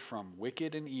delivered from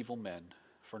wicked and evil men,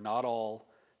 for not all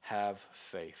have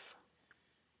faith.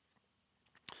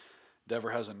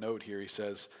 Dever has a note here. He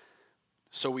says,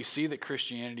 so we see that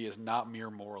Christianity is not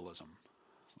mere moralism.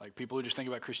 Like people who just think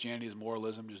about Christianity as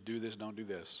moralism, just do this, don't do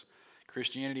this.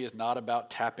 Christianity is not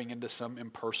about tapping into some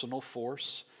impersonal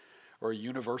force or a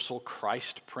universal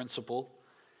Christ principle.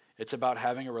 It's about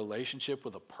having a relationship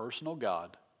with a personal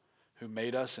God who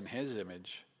made us in his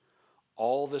image.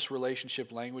 All this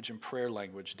relationship language and prayer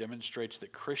language demonstrates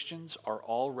that Christians are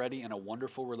already in a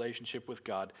wonderful relationship with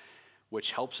God,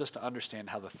 which helps us to understand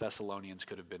how the Thessalonians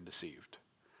could have been deceived.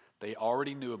 They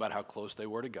already knew about how close they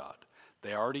were to God.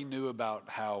 They already knew about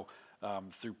how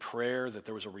through prayer that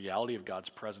there was a reality of God's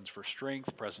presence for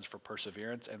strength, presence for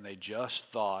perseverance, and they just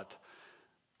thought,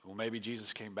 well, maybe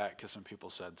Jesus came back because some people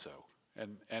said so.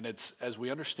 And it's, as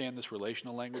we understand this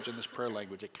relational language and this prayer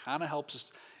language, it kind of helps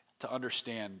us to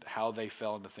understand how they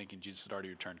fell into thinking Jesus had already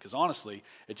returned. Because honestly,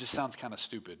 it just sounds kind of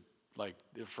stupid, like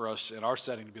for us in our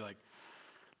setting to be like,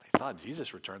 they thought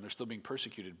Jesus returned, they're still being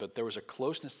persecuted. But there was a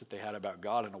closeness that they had about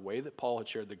God in a way that Paul had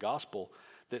shared the gospel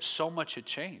that so much had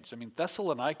changed. I mean,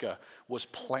 Thessalonica was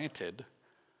planted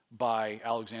by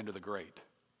Alexander the Great.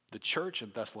 The church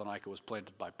in Thessalonica was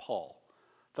planted by Paul.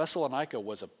 Thessalonica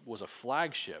was a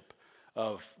flagship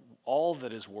of all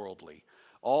that is worldly,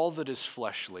 all that is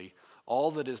fleshly,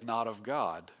 all that is not of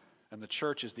God. And the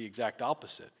church is the exact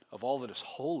opposite of all that is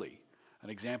holy, an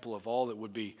example of all that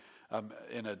would be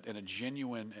in a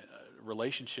genuine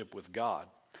relationship with God.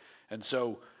 And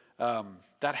so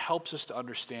that helps us to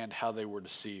understand how they were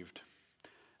deceived.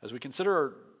 As we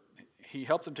consider, he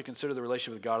helped them to consider the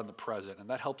relationship with God in the present, and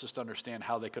that helps us to understand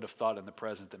how they could have thought in the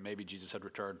present that maybe Jesus had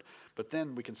returned. But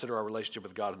then we consider our relationship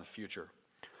with God in the future.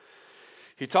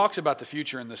 He talks about the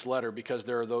future in this letter because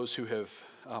there are those who have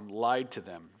lied to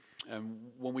them. And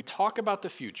when we talk about the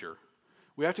future,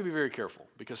 we have to be very careful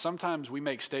because sometimes we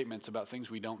make statements about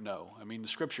things we don't know. I mean, the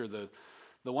scripture, the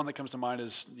The one that comes to mind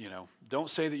is, don't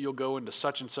say that you'll go into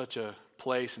such and such a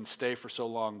place and stay for so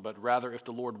long, but rather if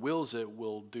the Lord wills it,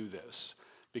 we'll do this.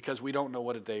 Because we don't know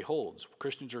what a day holds.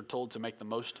 Christians are told to make the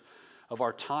most of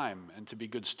our time and to be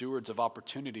good stewards of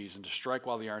opportunities and to strike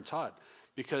while the iron's hot,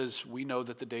 because we know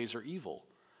that the days are evil.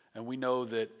 And we know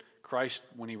that Christ,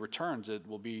 when he returns, it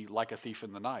will be like a thief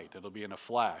in the night. It'll be in a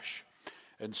flash.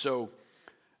 And so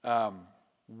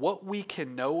what we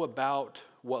can know about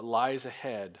what lies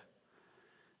ahead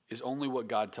is only what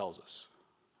God tells us.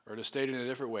 Or to state it in a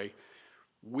different way,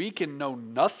 we can know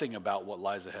nothing about what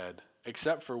lies ahead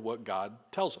except for what God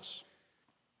tells us.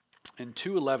 In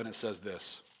 2:11 it says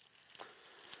this.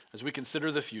 As we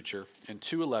consider the future, in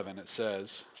 2:11 it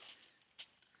says,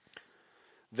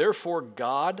 "Therefore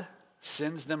God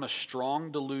sends them a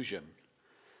strong delusion,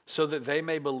 so that they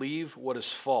may believe what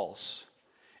is false,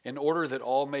 in order that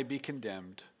all may be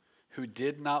condemned, who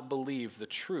did not believe the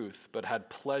truth, but had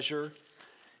pleasure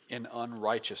in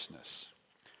unrighteousness."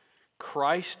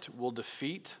 Christ will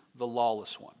defeat the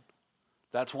lawless one.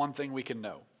 That's one thing we can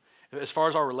know. As far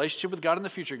as our relationship with God in the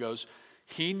future goes,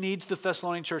 he needs the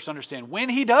Thessalonian church to understand when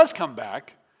he does come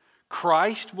back,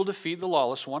 Christ will defeat the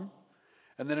lawless one.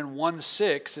 And then in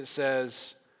 1:6 it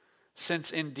says,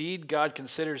 "Since indeed God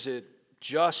considers it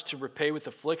just to repay with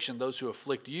affliction those who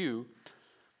afflict you,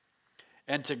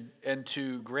 and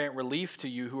to grant relief to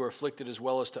you who are afflicted as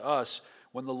well as to us,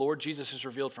 when the Lord Jesus is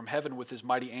revealed from heaven with his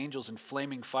mighty angels in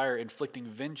flaming fire, inflicting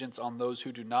vengeance on those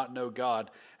who do not know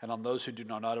God and on those who do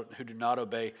not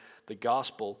obey the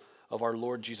gospel of our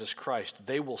Lord Jesus Christ.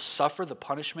 They will suffer the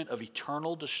punishment of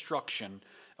eternal destruction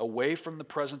away from the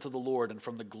presence of the Lord and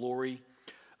from the glory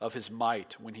of his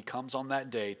might when he comes on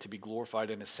that day to be glorified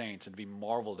in his saints and to be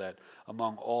marveled at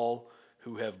among all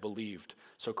who have believed."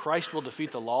 So Christ will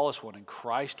defeat the lawless one, and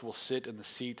Christ will sit in the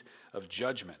seat of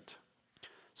judgment.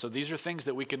 So these are things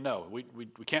that we can know. We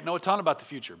can't know a ton about the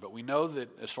future, but we know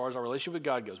that as far as our relationship with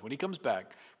God goes, when he comes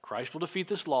back, Christ will defeat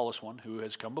this lawless one who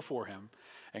has come before him,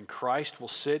 and Christ will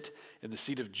sit in the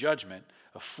seat of judgment,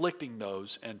 afflicting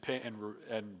those and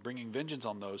bringing vengeance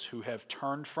on those who have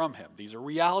turned from him. These are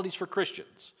realities for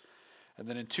Christians. And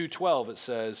then in 2:12 it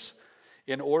says,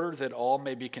 "In order that all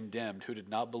may be condemned who did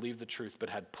not believe the truth, but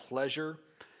had pleasure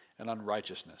in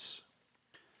unrighteousness."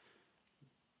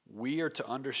 We are to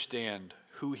understand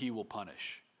who he will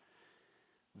punish.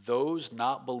 Those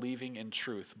not believing in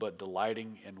truth, but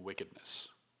delighting in wickedness.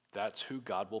 That's who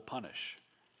God will punish.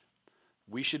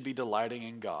 We should be delighting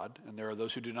in God, and there are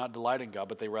those who do not delight in God,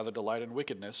 but they rather delight in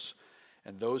wickedness,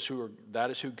 and that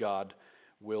is who God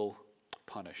will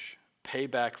punish.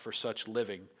 Payback for such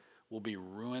living will be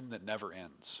ruin that never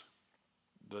ends.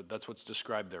 That's what's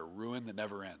described there, ruin that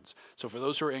never ends. So for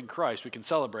those who are in Christ, we can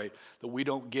celebrate that we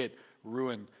don't get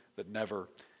ruin that never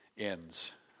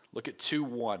ends. Look at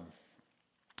 2:1.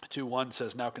 2:1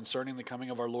 says, "Now concerning the coming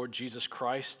of our Lord Jesus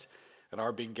Christ and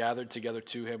our being gathered together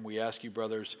to him, we ask you,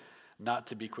 brothers, not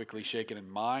to be quickly shaken in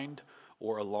mind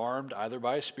or alarmed either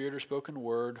by a spirit or spoken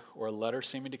word or a letter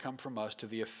seeming to come from us to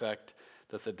the effect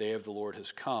that the day of the Lord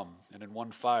has come." And in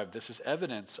 1:5, "This is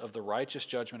evidence of the righteous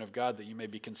judgment of God, that you may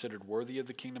be considered worthy of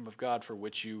the kingdom of God, for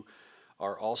which you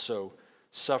are also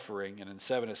suffering." And in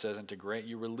 7 it says, "And to grant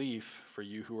you relief for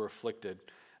you who are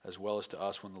afflicted, as well as to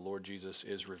us when the Lord Jesus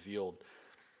is revealed."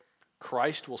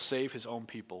 Christ will save his own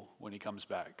people when he comes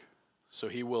back. So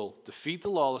he will defeat the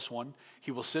lawless one.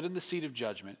 He will sit in the seat of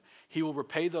judgment. He will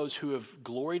repay those who have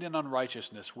gloried in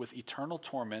unrighteousness with eternal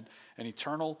torment and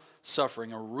eternal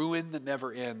suffering, a ruin that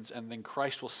never ends. And then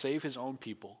Christ will save his own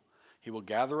people. He will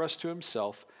gather us to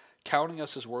himself, counting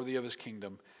us as worthy of his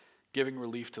kingdom, giving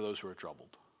relief to those who are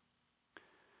troubled.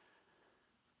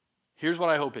 Here's what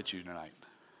I hope hits you tonight.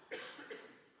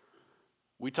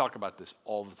 We talk about this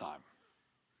all the time.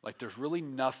 Like, there's really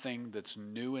nothing that's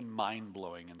new and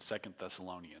mind-blowing in 2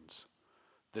 Thessalonians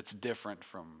that's different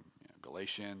from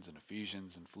Galatians and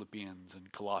Ephesians and Philippians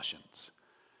and Colossians.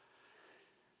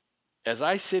 As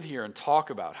I sit here and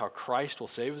talk about how Christ will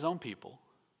save his own people,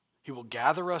 he will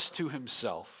gather us to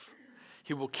himself,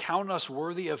 he will count us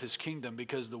worthy of his kingdom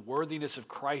because the worthiness of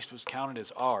Christ was counted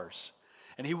as ours,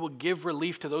 and he will give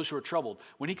relief to those who are troubled.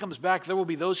 When he comes back, there will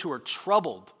be those who are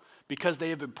troubled because they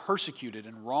have been persecuted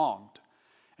and wronged.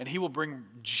 And he will bring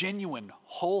genuine,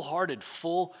 wholehearted,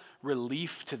 full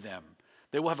relief to them.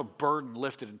 They will have a burden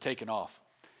lifted and taken off.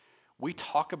 We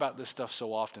talk about this stuff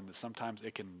so often that sometimes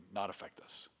it can not affect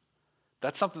us.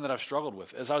 That's something that I've struggled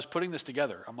with. As I was putting this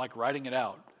together, I'm like writing it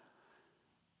out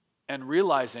and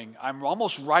realizing I'm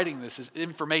almost writing this as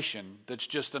information that's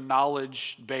just a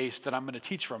knowledge base that I'm going to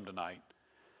teach from tonight.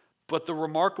 But the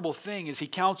remarkable thing is he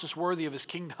counts us worthy of his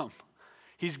kingdom.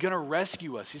 He's going to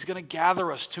rescue us. He's going to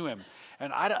gather us to him.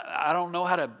 And I don't know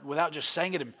how to, without just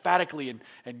saying it emphatically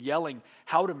and yelling,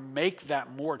 how to make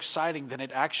that more exciting than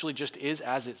it actually just is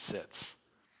as it sits.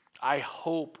 I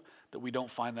hope that we don't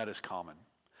find that as common.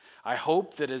 I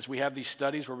hope that as we have these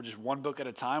studies where we're just one book at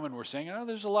a time and we're saying, oh,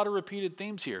 there's a lot of repeated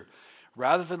themes here,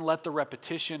 rather than let the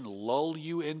repetition lull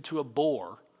you into a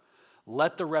bore,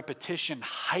 let the repetition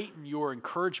heighten your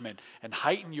encouragement and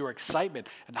heighten your excitement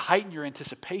and heighten your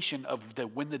anticipation of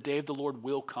when the day of the Lord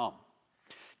will come.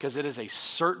 Because it is a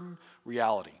certain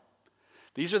reality.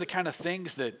 These are the kind of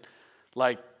things that,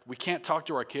 like, we can't talk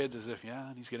to our kids as if,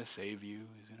 yeah, he's going to save you.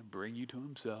 He's going to bring you to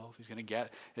himself. He's going to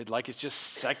get it. Like it's just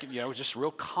second, it's just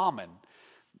real common.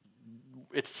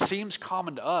 It seems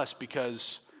common to us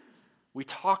because we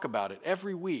talk about it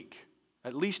every week,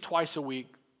 at least twice a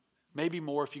week, maybe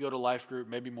more if you go to life group,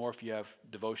 maybe more if you have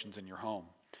devotions in your home.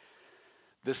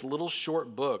 This little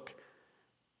short book,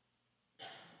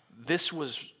 this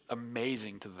was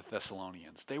amazing to the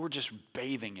Thessalonians. They were just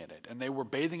bathing in it, and they were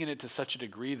bathing in it to such a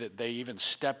degree that they even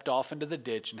stepped off into the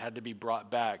ditch and had to be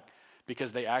brought back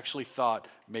because they actually thought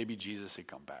maybe Jesus had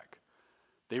come back.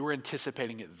 They were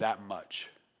anticipating it that much.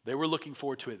 They were looking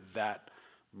forward to it that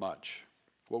much.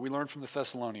 What we learned from the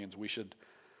Thessalonians, we should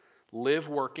live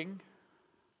working,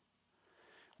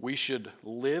 we should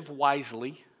live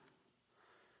wisely,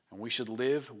 and we should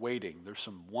live waiting. There's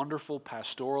some wonderful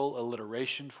pastoral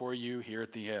alliteration for you here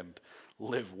at the end.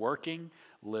 Live working,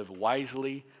 live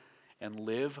wisely, and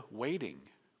live waiting.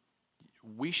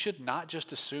 We should not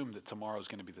just assume that tomorrow is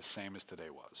going to be the same as today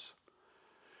was.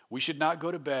 We should not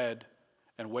go to bed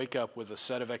and wake up with a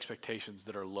set of expectations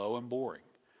that are low and boring.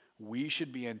 We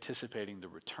should be anticipating the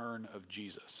return of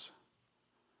Jesus.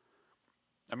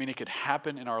 I mean, it could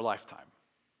happen in our lifetime.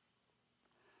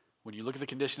 When you look at the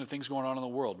condition of things going on in the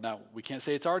world. Now, we can't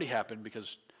say it's already happened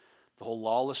because the whole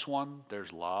lawless one,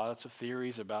 there's lots of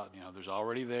theories about, there's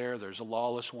already there's a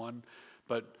lawless one.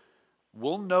 But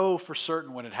we'll know for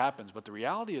certain when it happens. But the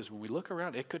reality is when we look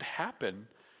around, it could happen,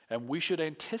 and we should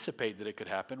anticipate that it could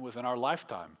happen within our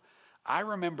lifetime. I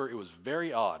remember it was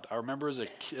very odd. I remember as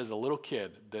a little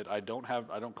kid that I don't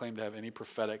claim to have any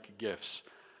prophetic gifts.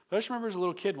 But I just remember as a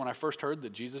little kid when I first heard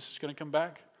that Jesus is going to come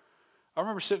back. I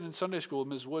remember sitting in Sunday school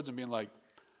with Mrs. Woods and being like,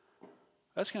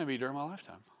 that's going to be during my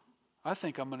lifetime. I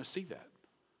think I'm going to see that.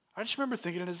 I just remember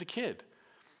thinking it as a kid.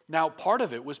 Now, part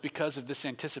of it was because of this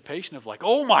anticipation of like,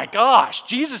 oh my gosh,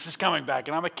 Jesus is coming back,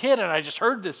 and I'm a kid, and I just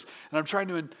heard this, and I'm trying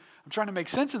to make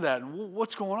sense of that, and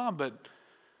what's going on? But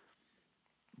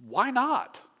why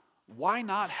not? Why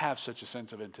not have such a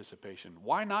sense of anticipation?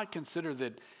 Why not consider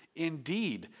that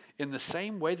indeed, in the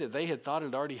same way that they had thought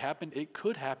it already happened, it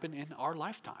could happen in our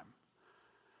lifetime?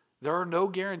 There are no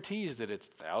guarantees that it's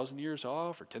 1,000 years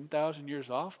off or 10,000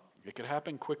 years off. It could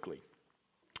happen quickly.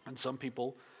 And some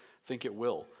people think it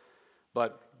will.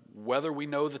 But whether we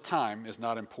know the time is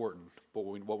not important. But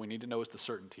what we need to know is the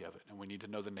certainty of it. And we need to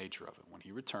know the nature of it. When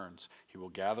he returns, he will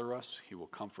gather us, he will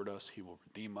comfort us, he will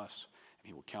redeem us, and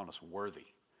he will count us worthy.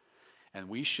 And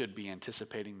we should be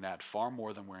anticipating that far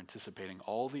more than we're anticipating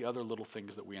all the other little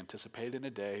things that we anticipate in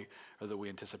a day or that we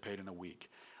anticipate in a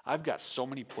week. I've got so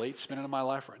many plates spinning in my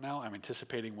life right now. I'm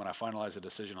anticipating when I finalize a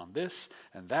decision on this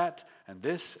and that and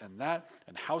this and that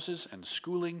and houses and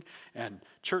schooling and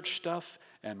church stuff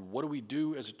and what do we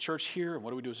do as a church here and what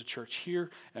do we do as a church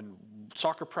here and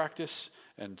soccer practice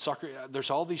and soccer. There's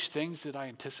all these things that I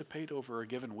anticipate over a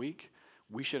given week.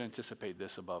 We should anticipate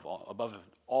this above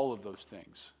all of those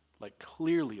things, like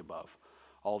clearly above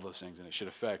all those things, and it should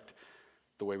affect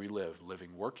the way we live.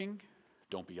 Living working,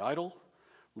 don't be idle.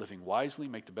 Living wisely,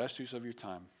 make the best use of your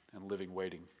time, and living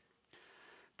waiting.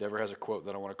 Dever has a quote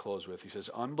that I want to close with. He says,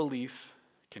 unbelief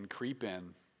can creep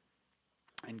in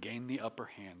and gain the upper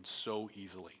hand so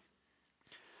easily.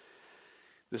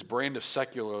 This brand of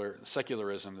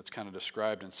secularism that's kind of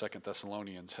described in 2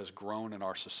 Thessalonians has grown in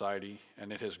our society,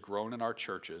 and it has grown in our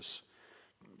churches.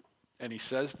 And he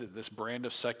says that this brand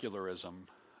of secularism,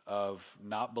 of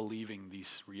not believing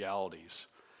these realities,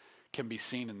 can be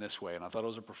seen in this way. And I thought it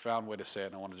was a profound way to say it,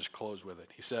 and I want to just close with it.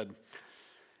 He said,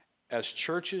 as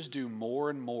churches do more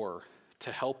and more to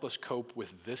help us cope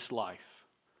with this life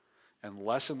and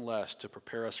less to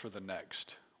prepare us for the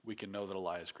next, we can know that a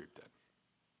lie has creeped in.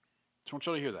 Just want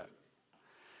you to hear that.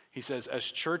 He says, as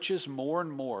churches more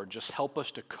and more just help us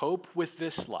to cope with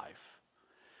this life,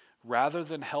 rather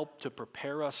than help to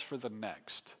prepare us for the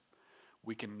next,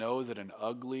 we can know that an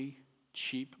ugly,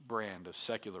 cheap brand of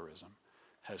secularism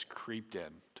has creeped in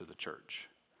to the church.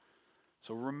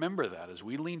 So remember that as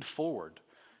we lean forward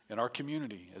in our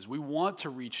community, as we want to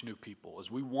reach new people, as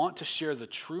we want to share the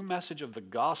true message of the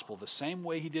gospel the same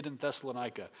way he did in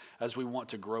Thessalonica, as we want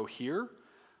to grow here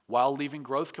while leaving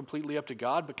growth completely up to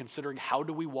God, but considering how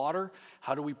do we water,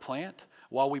 how do we plant,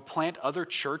 while we plant other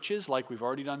churches like we've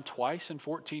already done twice in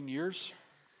 14 years,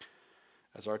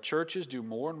 as our churches do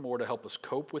more and more to help us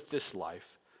cope with this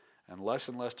life and less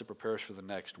to prepare us for the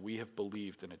next, we have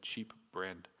believed in a cheap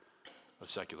brand of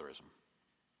secularism.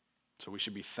 So we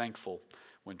should be thankful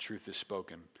when truth is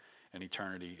spoken and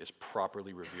eternity is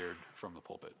properly revered from the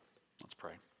pulpit. Let's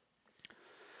pray.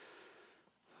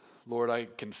 Lord, I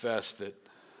confess that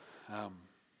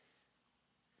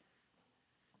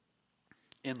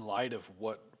in light of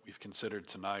what we've considered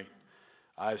tonight,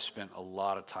 I've spent a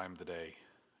lot of time today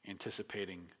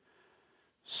anticipating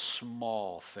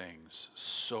small things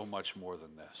so much more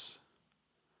than this.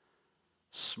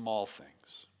 Small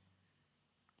things.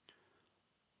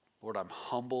 Lord, I'm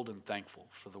humbled and thankful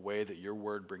for the way that your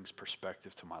word brings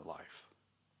perspective to my life,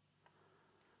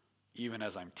 even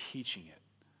as I'm teaching it,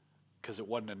 because it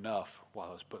wasn't enough while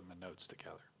I was putting the notes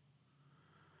together.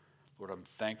 Lord, I'm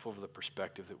thankful for the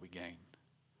perspective that we gain.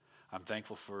 I'm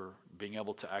thankful for being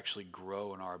able to actually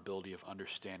grow in our ability of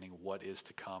understanding what is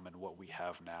to come and what we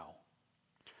have now.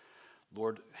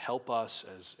 Lord, help us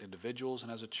as individuals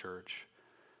and as a church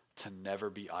to never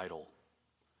be idle.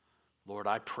 Lord,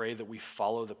 I pray that we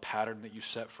follow the pattern that you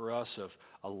set for us of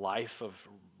a life of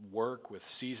work with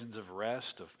seasons of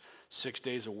rest, of 6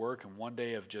 days of work and 1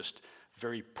 day of just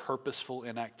very purposeful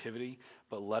inactivity,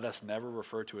 but let us never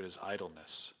refer to it as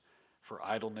idleness. For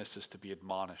idleness is to be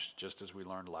admonished, just as we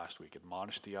learned last week.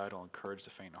 Admonish the idle, encourage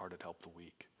the faint-hearted, help the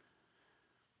weak.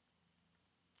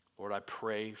 Lord, I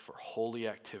pray for holy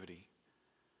activity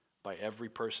by every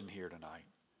person here tonight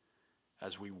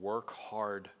as we work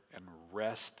hard and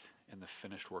rest in the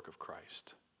finished work of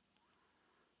Christ.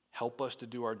 Help us to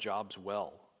do our jobs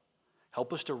well.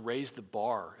 Help us to raise the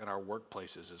bar in our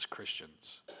workplaces as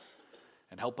Christians.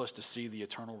 And help us to see the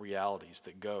eternal realities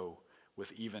that go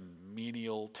with even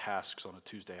menial tasks on a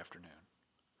Tuesday afternoon.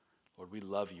 Lord, we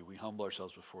love you. We humble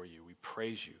ourselves before you. We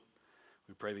praise you.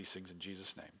 We pray these things in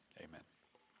Jesus' name. Amen.